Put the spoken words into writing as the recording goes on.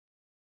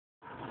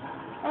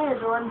Hey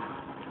everyone,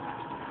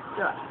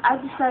 so I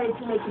decided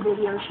to make a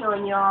video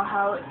showing y'all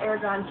how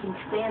Eragon can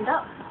stand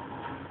up.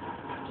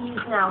 He's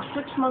now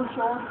 6 months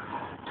old,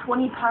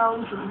 20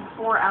 pounds and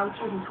 4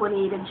 ounces and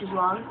 28 inches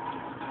long,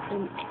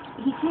 and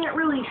he can't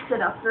really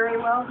sit up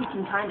very well. He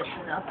can kind of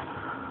sit up,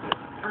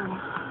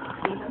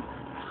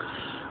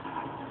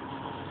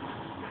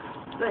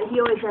 but he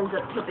always ends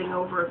up tipping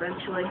over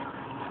eventually.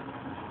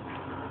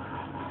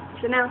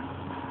 So now,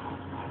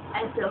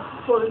 I have to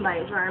hold him by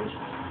his arms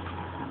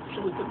so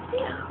he can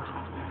stand up.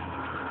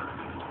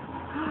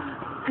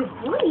 Good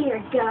boy,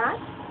 Eragon.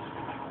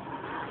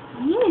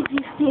 Yes,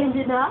 he's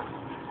standing up.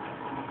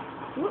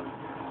 Whoop.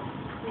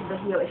 But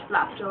he always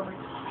flops over.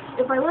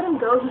 If I let him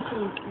go,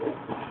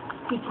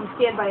 he can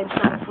stand by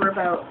himself for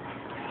about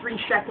 3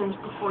 seconds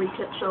before he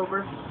tips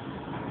over.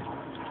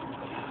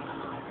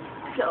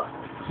 So,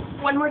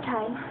 one more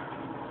time.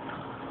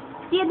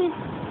 Stand.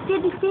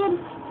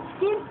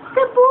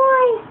 Good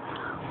boy.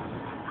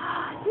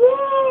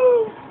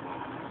 Yay!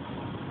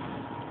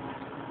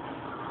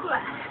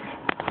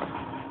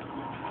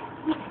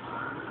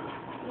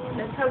 And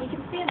that's how he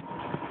can stand.